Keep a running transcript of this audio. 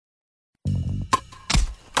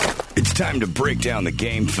It's time to break down the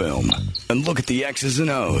game film and look at the X's and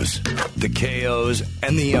O's, the KOs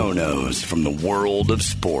and the O-Nos from the world of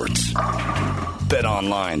sports.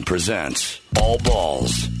 BetOnline presents All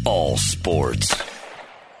Balls, All Sports.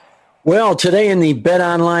 Well, today in the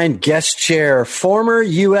BetOnline guest chair, former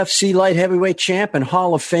UFC light heavyweight champ and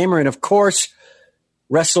Hall of Famer, and of course,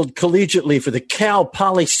 wrestled collegiately for the Cal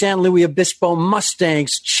Poly San Luis Obispo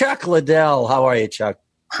Mustangs, Chuck Liddell. How are you, Chuck?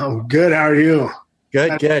 I'm good. How are you?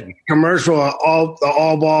 Good, good. Commercial, the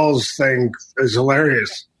all balls thing is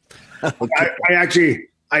hilarious. Okay.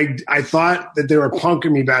 I thought that they were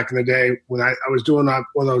punking me back in the day when I was doing one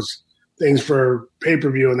of those things for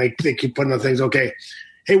pay-per-view, and they keep putting on things. Okay,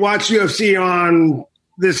 hey, watch UFC on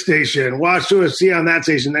this station. Watch UFC on that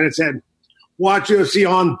station. Then it said, watch UFC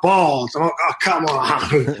on balls. Oh, come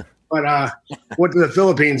on. But went to the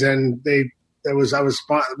Philippines, and one of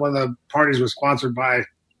the parties was sponsored by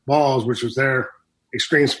Balls, which was their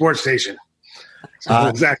extreme sports station. So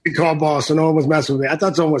it was actually called Balls, so no one was messing with me. I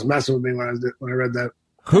thought someone was messing with me when I read that.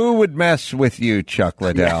 Who would mess with you, Chuck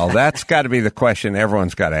Liddell? That's got to be the question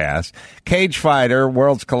everyone's got to ask. Cage Fighter,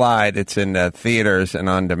 Worlds Collide. It's in theaters and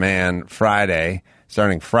on demand starting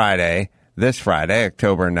this Friday,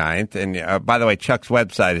 October 9th. And by the way, Chuck's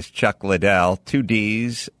website is Chuck Liddell, 2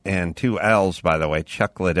 Ds and 2 Ls, by the way.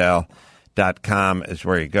 ChuckLiddell.com is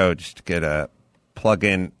where you go just to get a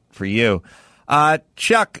plug-in for you.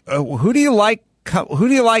 Chuck, who do you like? Who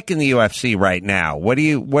do you like in the UFC right now? What are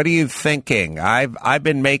you thinking? I've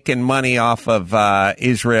been making money off of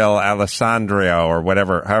Israel Alessandro or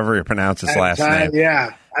however you pronounce his last name.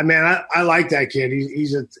 Yeah, I mean, I like that kid.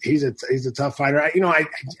 He's a tough fighter. I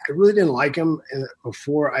really didn't like him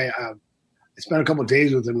before. I spent a couple of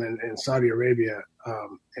days with him in Saudi Arabia,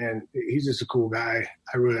 and he's just a cool guy.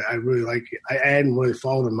 I really like it. I hadn't really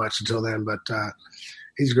followed him much until then, but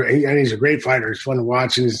he's great. And he's a great fighter. He's fun to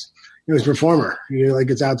watch, and he's a performer. He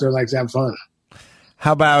gets out there and likes to have fun.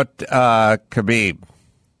 How about Khabib?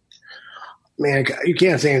 Man, you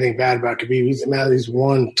can't say anything bad about Khabib. He's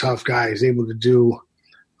one tough guy. He's able to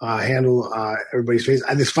handle everybody's face.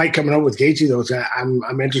 This fight coming up with Gaethje, though,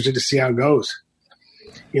 I'm interested to see how it goes.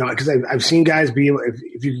 Because I've seen guys be able,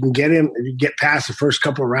 if you can get him, if you get past the first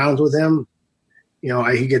couple of rounds with him,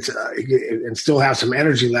 he gets and still have some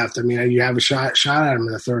energy left. I mean, you have a shot at him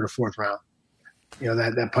in the third or fourth round.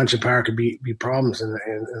 That punch and power could be problems in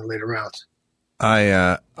the later rounds.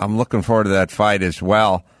 I'm looking forward to that fight as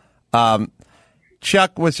well.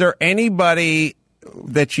 Chuck, was there anybody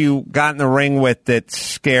that you got in the ring with that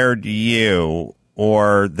scared you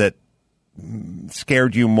or that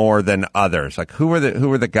scared you more than others? Like who were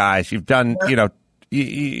the guys you've done?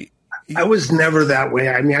 I was never that way.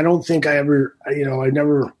 I mean, I don't think I ever. I've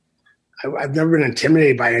never been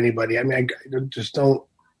intimidated by anybody. I mean, I just don't.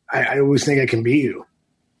 I always think I can beat you.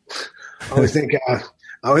 I always think I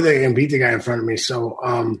can beat the guy in front of me. So,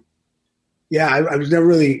 I was never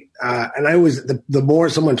really, and I was, the more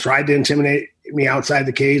someone tried to intimidate me outside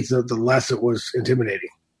the cage, the less it was intimidating.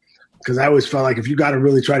 Because I always felt like if you got to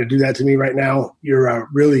really try to do that to me right now, you're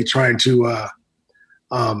really trying to,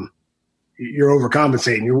 you're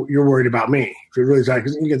overcompensating. You're worried about me. If you're really trying,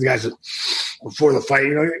 because you get the guys that, before the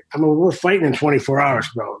fight, we're fighting in 24 hours,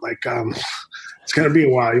 bro. It's going to be a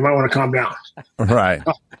while. You might want to calm down. Right.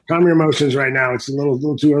 Calm your emotions right now. It's a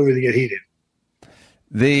little too early to get heated.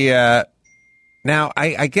 Now,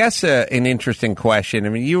 I guess an interesting question. I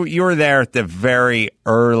mean, you were there at the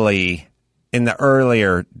in the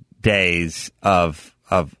earlier days of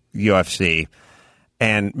UFC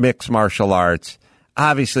and mixed martial arts.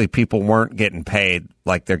 Obviously, people weren't getting paid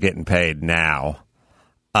like they're getting paid now.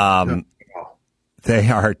 No. They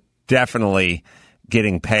are definitely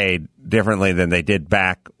getting paid differently than they did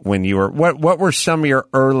back when you were. What were some of your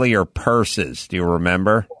earlier purses? Do you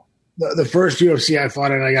remember? The first UFC I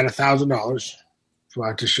fought in, I got $1,000.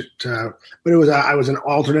 But it was I was an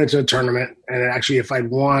alternate to a tournament, and actually, if I'd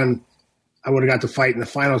won, I would have got to fight in the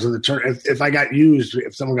finals of the tournament. If I got used,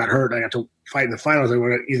 if someone got hurt, and I got to fight in the finals, I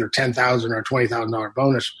would have either $10,000 or $20,000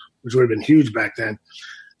 bonus, which would have been huge back then.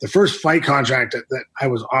 The first fight contract that I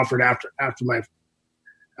was offered after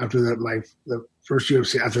the first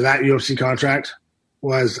UFC, after that UFC contract,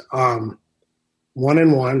 was 1-1,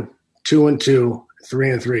 2-2,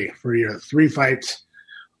 3-3 for a year. 3 fights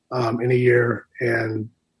in a year, and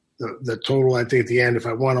the total, I think, at the end, if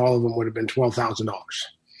I won all of them, would have been $12,000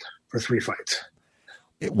 for 3 fights.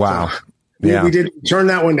 Wow! So we did turn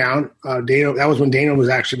that one down. Dana, that was when Dana was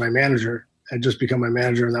actually my manager, had just become my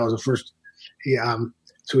manager, and that was the first.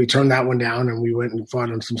 So we turned that one down, and we went and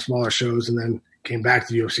fought on some smaller shows, and then came back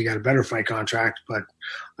to the UFC, got a better fight contract. But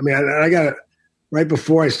I mean, I got it right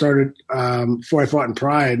before I started. Before I fought in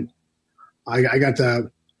Pride, I got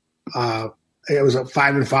the it was a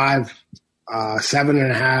 5-5,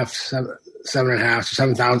 7.5, 7.5,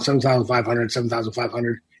 7,500,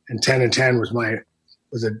 7,500, and 10 was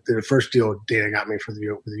the first deal Dana got me for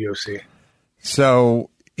the UFC. So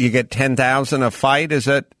you get 10,000 a fight, is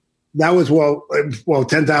it? That was, well,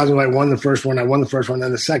 10,000. I won the first one.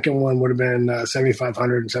 Then the second one would have been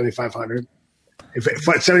 7,500 and 7,500. If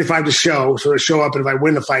 75 to show, so to show up, and if I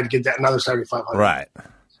win the fight, to get that another 7,500. Right.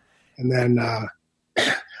 And then,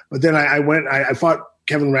 but then I fought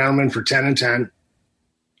Kevin Randleman for 10-10,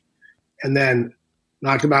 and then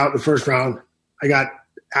knocked him out in the first round. I got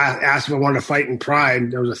asked if I wanted to fight in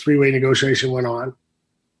Pride. There was a 3-way negotiation went on,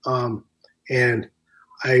 and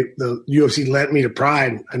the UFC lent me to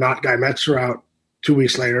Pride. I knocked Guy Metzger out 2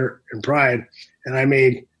 weeks later in Pride, and I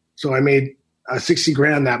made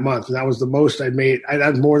 $60,000 that month, and that was the most I'd made.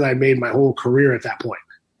 That's more than I'd made my whole career at that point.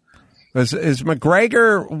 Is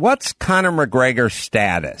McGregor? What's Conor McGregor's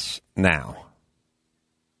status now?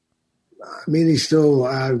 I mean, he's still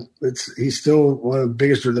one of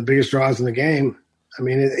the biggest draws in the game. I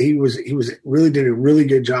mean, he really did a really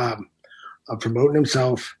good job of promoting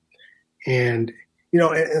himself, and and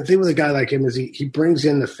the thing with a guy like him is he brings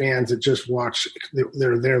in the fans that just watch.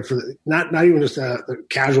 They're there for not even just the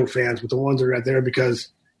casual fans, but the ones that are there because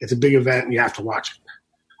it's a big event and you have to watch it.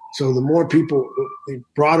 So the more people, the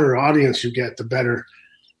broader audience you get, the better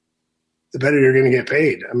you're going to get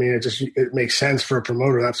paid. I mean, it makes sense for a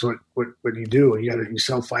promoter. That's what you do. You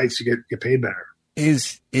sell fights, you get paid better.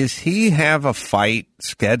 Is he have a fight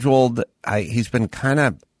scheduled? He's been kind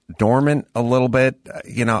of dormant a little bit.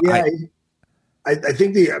 Yeah, I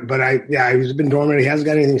think he's been dormant. He hasn't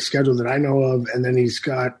got anything scheduled that I know of. And then he's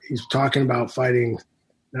talking about fighting.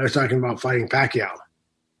 Now he's talking about fighting Pacquiao.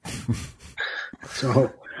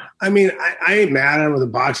 So, I mean, I ain't mad at him with the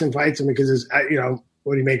boxing fights. I mean, because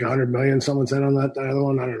what do you make, $100 million? Someone said on that other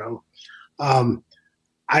one. I don't know.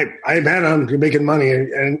 I ain't mad at him. You're making money,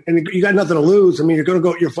 and you got nothing to lose. I mean,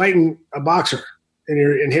 you're fighting a boxer, and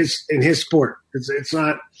you're in his sport.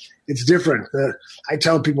 It's different. I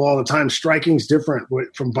tell people all the time, striking's different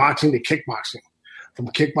from boxing to kickboxing. From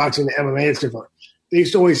kickboxing to MMA, it's different. They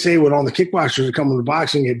used to always say when all the kickboxers that come into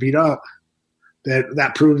boxing get beat up,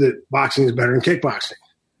 that proved that boxing is better than kickboxing.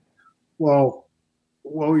 Well,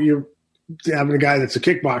 you're having a guy that's a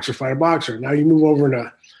kickboxer fight a boxer. Now you move over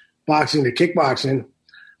to boxing to kickboxing.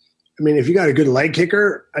 I mean, if you got a good leg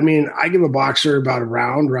kicker, I mean, I give a boxer about a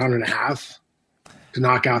round and a half to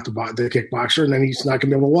knock out the kickboxer, and then he's not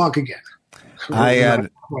going to be able to walk again. But he's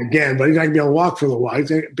not going to be able to walk for a little while. He's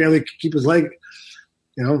going to barely keep his leg,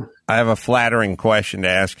 I have a flattering question to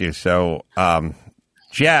ask you. So,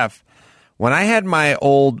 Jeff, when I had my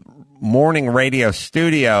old morning radio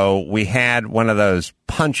studio, we had one of those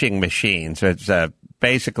punching machines. It's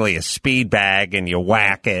basically a speed bag, and you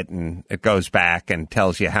whack it, and it goes back and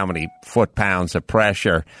tells you how many foot-pounds of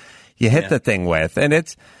pressure you hit the thing with. And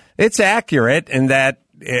it's accurate in that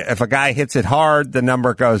if a guy hits it hard, the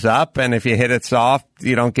number goes up, and if you hit it soft,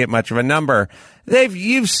 you don't get much of a number.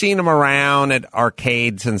 You've seen them around at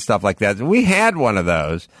arcades and stuff like that. We had one of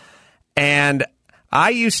those, and I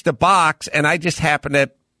used to box, and I just happened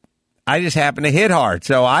to hit hard.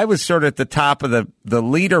 So I was sort of at the top of the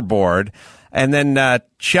leaderboard, and then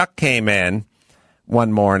Chuck came in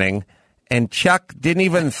one morning, and Chuck didn't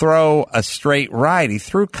even throw a straight right. He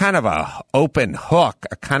threw kind of a open hook,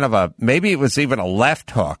 maybe it was even a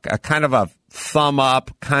left hook, a kind of a thumb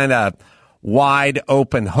up, kind of wide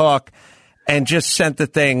open hook, and just sent the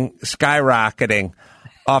thing skyrocketing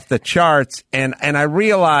off the charts. And I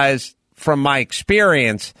realized from my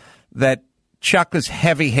experience that Chuck was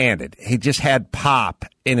heavy-handed. He just had pop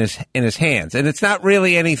in his hands. And it's not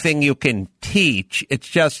really anything you can teach. It's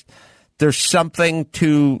just there's something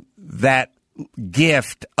to that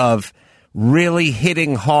gift of really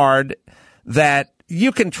hitting hard that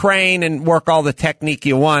you can train and work all the technique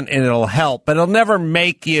you want, and it'll help. But it'll never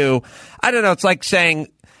make you, I don't know, it's like saying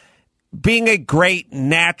being a great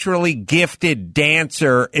naturally gifted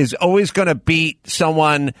dancer is always going to beat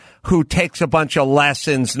someone who takes a bunch of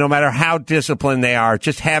lessons, no matter how disciplined they are,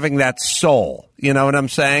 just having that soul. You know what I'm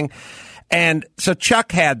saying? And so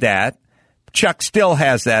Chuck had that. Chuck still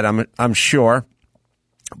has that, I'm sure.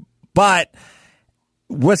 But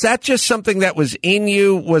was that just something that was in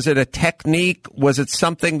you? Was it a technique? Was it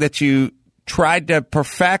something that you tried to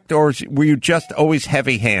perfect, or were you just always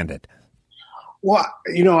heavy-handed? Well,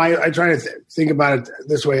 I try to think about it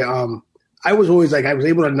this way. I was always I was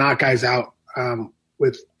able to knock guys out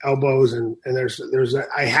with elbows, and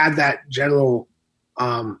I had that general.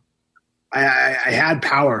 I had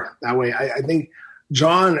power that way. I think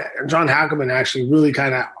John Hackelman actually really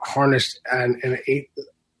kind of harnessed and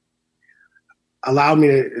allowed me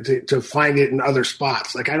to find it in other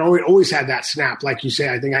spots. Like I'd always had that snap. Like you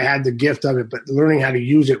say, I think I had the gift of it, but learning how to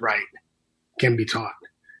use it right can be taught.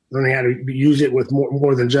 Learning how to use it with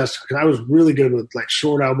more than just, because I was really good with like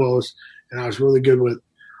short elbows and I was really good with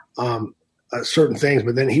certain things,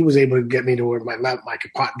 but then he was able to get me to where I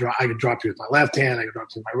could drop you with my left hand, I could drop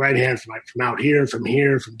you with my right hand from out here, from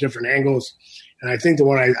different angles. And I think the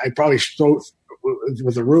one I probably stroked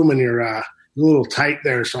with the room in your a little tight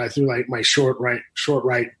there, so I threw like my short right. It's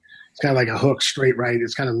kind of like a hook, straight right.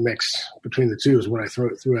 It's kind of mixed between the two is what I threw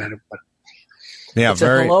at it. But yeah, it's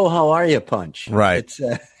a hello, how are you punch. Right. It's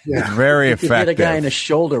very effective. You get a guy in the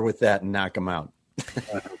shoulder with that and knock him out.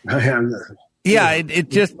 Yeah, it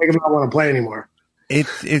just make him not want to play anymore.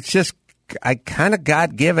 It's just kind of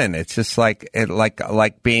God given. It's just like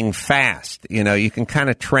being fast. You know, you can kind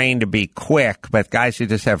of train to be quick, but guys who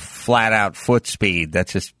just have flat out foot speed,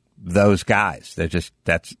 that's just those guys. They're just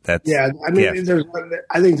that's. Yeah, I mean,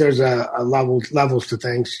 I think there's a levels to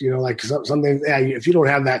things. You know, like something. Yeah, if you don't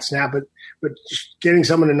have that snap, but just getting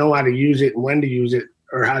someone to know how to use it and when to use it,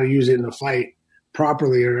 or how to use it in a fight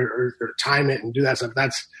properly, or time it and do that stuff.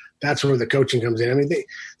 That's where the coaching comes in. I mean,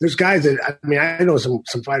 there's guys that, I mean, I know some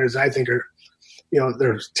fighters I think are, you know,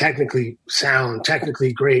 they're technically sound,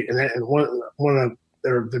 technically great, and one of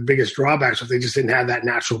their biggest drawbacks was they just didn't have that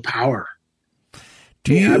natural power. I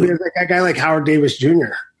mean, like a guy like Howard Davis Jr.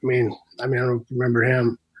 I mean, I don't remember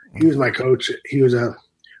him. He was my coach. He was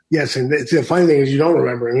yes, and it's the funny thing is you don't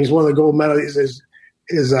remember him. He's one of the gold medalists.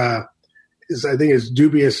 I think his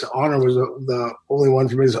dubious honor was the only one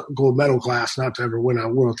from his gold medal class not to ever win a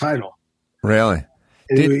world title. Really?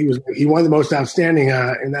 And he won the most outstanding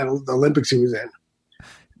in that the Olympics he was in,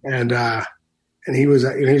 and he was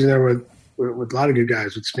he's in there with a lot of good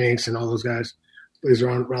guys, with Spinks and all those guys. But he's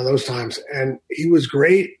around those times, and he was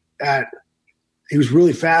great he was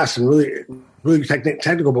really fast and really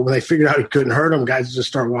technical. But when they figured out he couldn't hurt him, guys just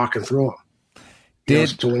start walking through him.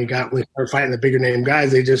 So when he started fighting the bigger name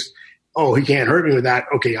guys, they just, oh, he can't hurt me with that.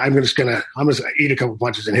 Okay, I'm just gonna eat a couple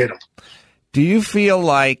punches and hit him. Do you feel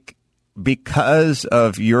like because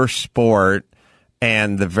of your sport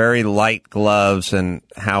and the very light gloves and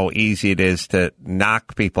how easy it is to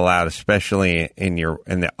knock people out, especially in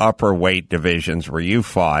the upper weight divisions where you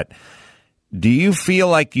fought, do you feel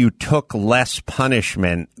like you took less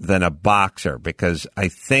punishment than a boxer? Because I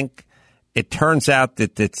think it turns out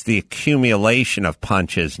that it's the accumulation of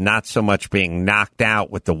punches, not so much being knocked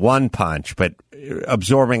out with the one punch, but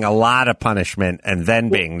absorbing a lot of punishment and then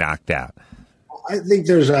being knocked out. I think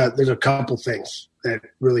there's a couple things that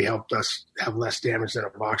really helped us have less damage than a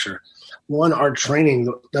boxer. One, our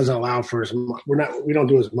training doesn't allow for as much. We don't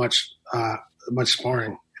do as much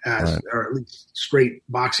sparring as, right, or at least straight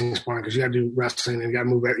boxing sparring, because you got to do wrestling and you got to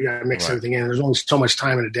move. You got to mix, right, everything in. There's only so much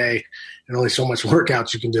time in a day and only so much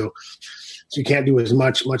workouts you can do, so you can't do as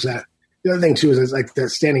much of that. The other thing too is like the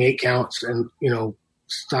standing 8 counts and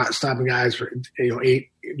stopping guys for 8,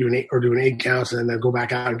 doing 8 counts and then go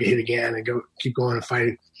back out and get hit again and keep going and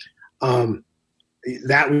fighting.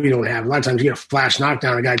 That we don't have. A lot of times you get a flash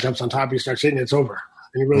knockdown, a guy jumps on top of you, starts hitting, it's over.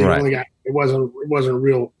 And you really, right, only got, it wasn't a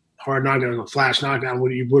real hard knockdown. It was a flash knockdown.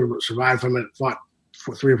 You would have survived from it, fought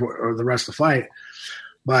for 3 or 4 or the rest of the fight.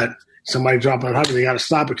 But somebody dropping on top of you, they got to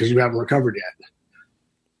stop it because you haven't recovered yet.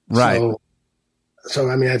 Right. So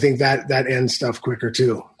I mean, I think that ends stuff quicker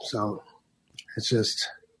too. So it's just.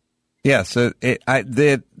 Yeah, so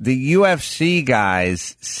the UFC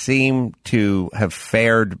guys seem to have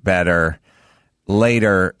fared better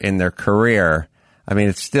later in their career. I mean,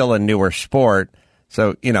 it's still a newer sport,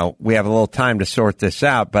 so we have a little time to sort this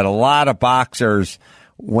out. But a lot of boxers,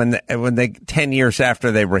 when they 10 years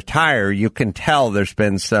after they retire, you can tell there's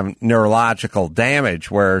been some neurological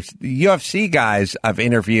damage. Whereas the UFC guys I've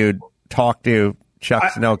interviewed, talked to,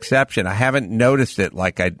 Chuck's no exception. I haven't noticed it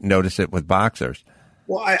like I noticed it with boxers.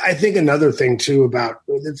 Well, I think another thing too about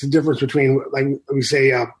it's the difference between, like we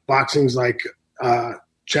say, boxing's like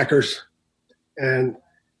checkers and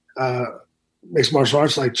mixed martial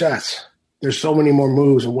arts like chess. There's so many more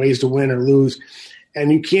moves and ways to win or lose,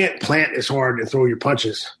 and you can't plant as hard and throw your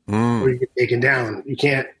punches or you get taken down. You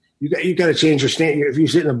can't. You got to change your stance. If you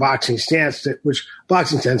sit in a boxing stance, which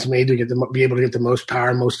boxing stance made to be able to get the most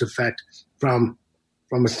power, most effect from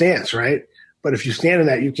a stance, right? But if you stand in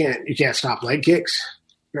that, you can't stop leg kicks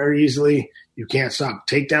very easily. You can't stop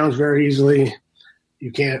takedowns very easily.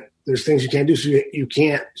 There's things you can't do. So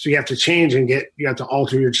you have to change and you have to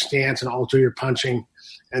alter your stance and alter your punching.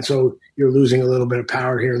 And so you're losing a little bit of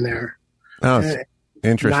power here and there. Oh.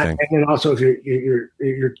 Interesting. And then also,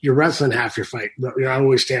 if you're wrestling half your fight, you're not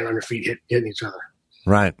always standing on your feet hitting each other.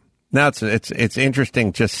 Right. Now it's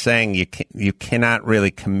interesting just saying you cannot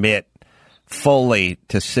really commit fully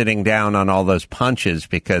to sitting down on all those punches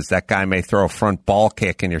because that guy may throw a front ball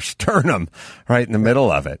kick in your sternum right in the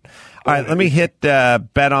middle of it. All right, let me hit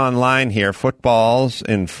Bet Online here. Football's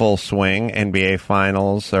in full swing. NBA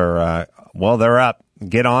Finals are, they're up.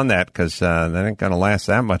 Get on that because that ain't going to last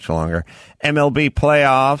that much longer. MLB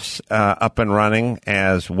playoffs up and running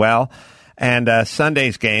as well. And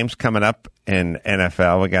Sunday's games coming up in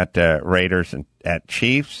NFL. We got Raiders at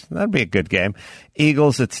Chiefs. That'll be a good game.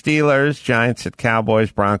 Eagles at Steelers, Giants at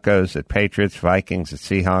Cowboys, Broncos at Patriots, Vikings at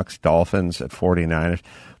Seahawks, Dolphins at 49ers.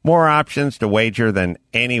 More options to wager than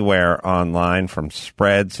anywhere online, from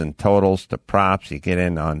spreads and totals to props. You get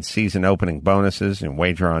in on season opening bonuses and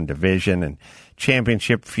wager on division and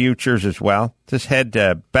championship futures as well. Just head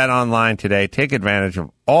to Bet Online today. Take advantage of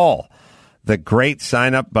all the great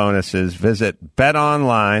sign-up bonuses. Visit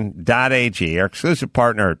betonline.ag, our exclusive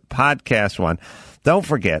partner at Podcast One. Don't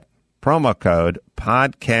forget, promo code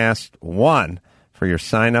podcast1 for your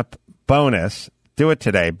sign-up bonus. Do it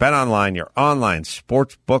today. BetOnline, your online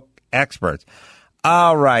sportsbook experts.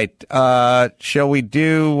 All right. Shall we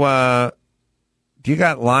do you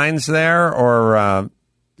got lines there, or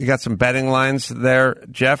you got some betting lines there,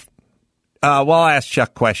 Jeff? I'll ask Chuck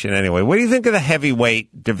a question anyway. What do you think of the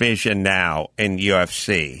heavyweight division now in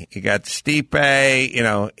UFC? You got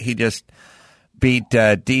Stipe, he just beat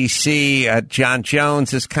DC. John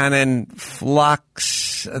Jones is kind of in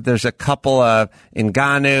flux. There's a couple of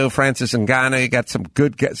Francis Ngannou. You got some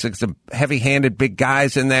some heavy-handed big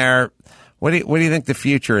guys in there. What do you think the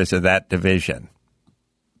future is of that division?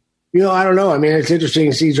 I don't know. I mean, it's interesting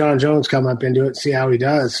to see John Jones come up into it, see how he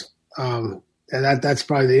does. And that's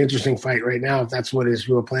probably the interesting fight right now, if that's what his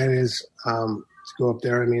real plan is, to go up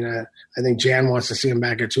there. I mean, I think Jan wants to see him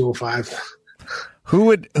back at 205. Who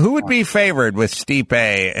would be favored with Stipe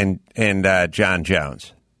and John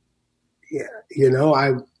Jones? Yeah,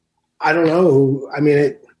 I don't know who. I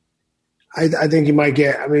mean, I think he might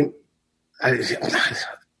get. I mean,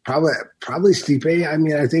 probably Stipe. I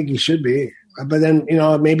mean, I think he should be. But then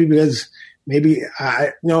actually,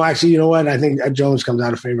 you know what? I think Jones comes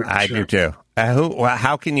out a favorite. I do too.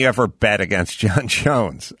 How can you ever bet against John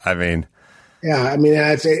Jones? I mean, yeah, I mean,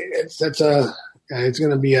 it's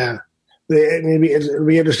going to be it'll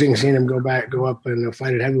be interesting seeing him go up and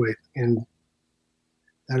fight at heavyweight, and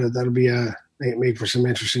that'll be make for some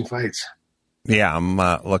interesting fights. Yeah, I'm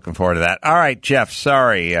looking forward to that. All right, Jeff.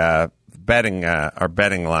 Sorry, our betting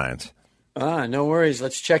lines. No worries.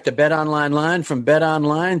 Let's check the Bet Online line from Bet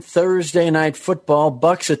Online. Thursday night football,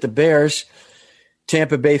 Bucks at the Bears.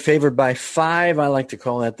 Tampa Bay favored by 5. I like to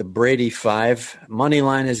call that the Brady 5. Money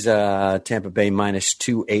line is Tampa Bay minus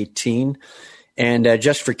 218. And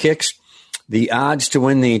just for kicks, the odds to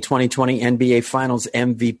win the 2020 NBA Finals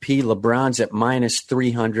MVP, LeBron's at minus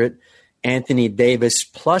 300. Anthony Davis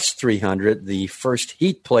plus 300. The first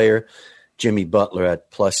Heat player, Jimmy Butler, at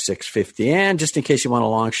plus 650. And just in case you want a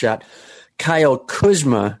long shot, Kyle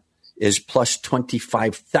Kuzma is plus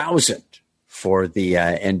 25,000 for the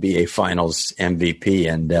NBA Finals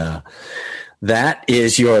MVP. And that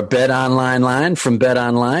is your Bet Online line from Bet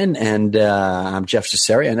Online. And I'm Jeff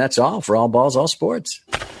Cesario, and that's all for All Balls, All Sports.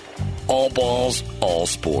 All Balls, All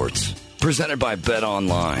Sports. Presented by Bet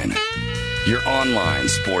Online, your online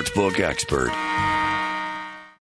sportsbook expert.